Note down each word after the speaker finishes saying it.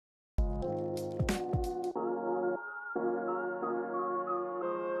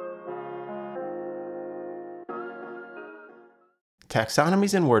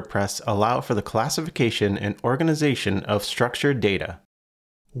Taxonomies in WordPress allow for the classification and organization of structured data.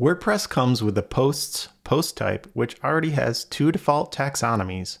 WordPress comes with the posts post type, which already has two default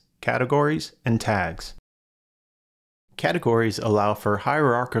taxonomies, categories and tags. Categories allow for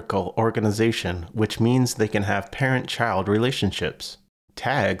hierarchical organization, which means they can have parent-child relationships.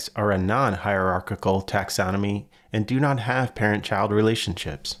 Tags are a non-hierarchical taxonomy and do not have parent-child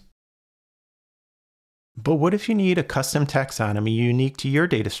relationships. But what if you need a custom taxonomy unique to your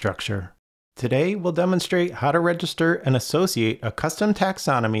data structure? Today, we'll demonstrate how to register and associate a custom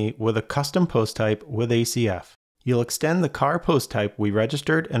taxonomy with a custom post type with ACF. You'll extend the car post type we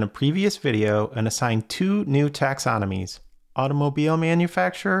registered in a previous video and assign two new taxonomies, automobile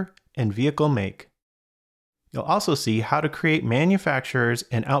manufacturer and vehicle make. You'll also see how to create manufacturers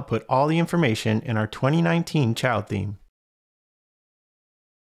and output all the information in our 2019 child theme.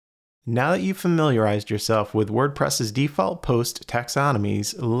 Now that you've familiarized yourself with WordPress's default post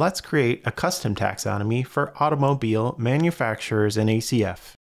taxonomies, let's create a custom taxonomy for automobile manufacturers in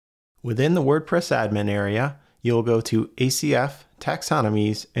ACF. Within the WordPress admin area, you'll go to ACF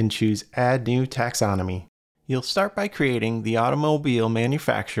Taxonomies and choose Add New Taxonomy. You'll start by creating the automobile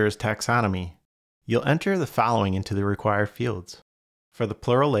manufacturer's taxonomy. You'll enter the following into the required fields. For the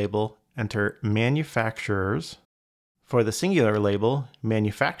plural label, enter manufacturers. For the singular label,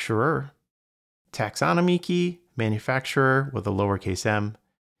 manufacturer. Taxonomy key, manufacturer with a lowercase m.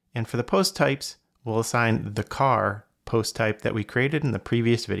 And for the post types, we'll assign the car post type that we created in the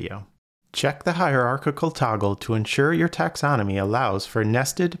previous video. Check the hierarchical toggle to ensure your taxonomy allows for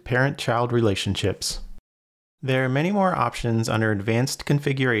nested parent-child relationships. There are many more options under Advanced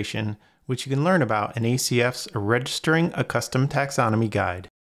Configuration, which you can learn about in ACF's Registering a Custom Taxonomy Guide.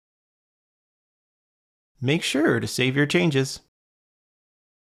 Make sure to save your changes.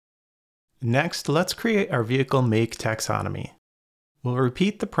 Next, let's create our vehicle make taxonomy. We'll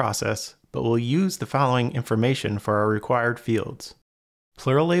repeat the process, but we'll use the following information for our required fields.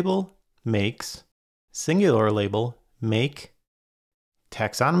 Plural label, makes. Singular label, make.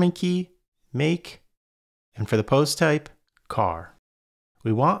 Taxonomy key, make. And for the post type, car.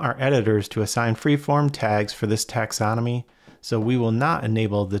 We want our editors to assign freeform tags for this taxonomy, so we will not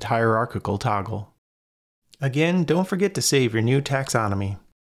enable the hierarchical toggle. Again, don't forget to save your new taxonomy.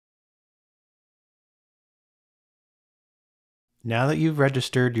 Now that you've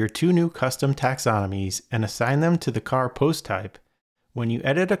registered your two new custom taxonomies and assigned them to the car post type, when you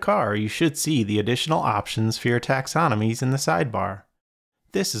edit a car, you should see the additional options for your taxonomies in the sidebar.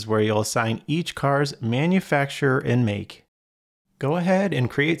 This is where you'll assign each car's manufacturer and make. Go ahead and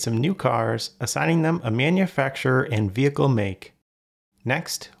create some new cars, assigning them a manufacturer and vehicle make.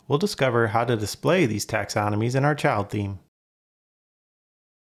 Next, we'll discover how to display these taxonomies in our child theme.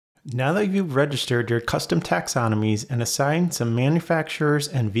 Now that you've registered your custom taxonomies and assigned some manufacturers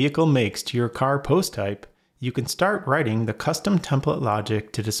and vehicle makes to your car post type, you can start writing the custom template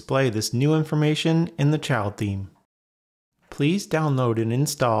logic to display this new information in the child theme. Please download and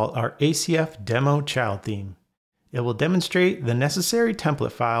install our ACF demo child theme. It will demonstrate the necessary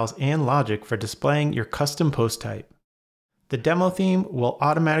template files and logic for displaying your custom post type. The demo theme will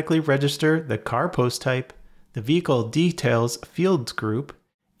automatically register the car post type, the vehicle details fields group,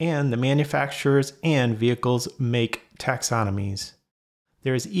 and the manufacturers and vehicles make taxonomies.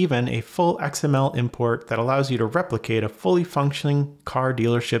 There is even a full XML import that allows you to replicate a fully functioning car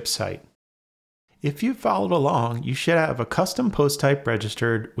dealership site. If you followed along, you should have a custom post type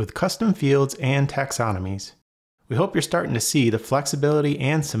registered with custom fields and taxonomies. We hope you're starting to see the flexibility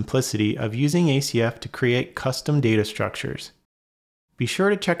and simplicity of using ACF to create custom data structures. Be sure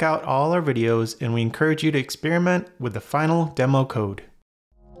to check out all our videos, and we encourage you to experiment with the final demo code.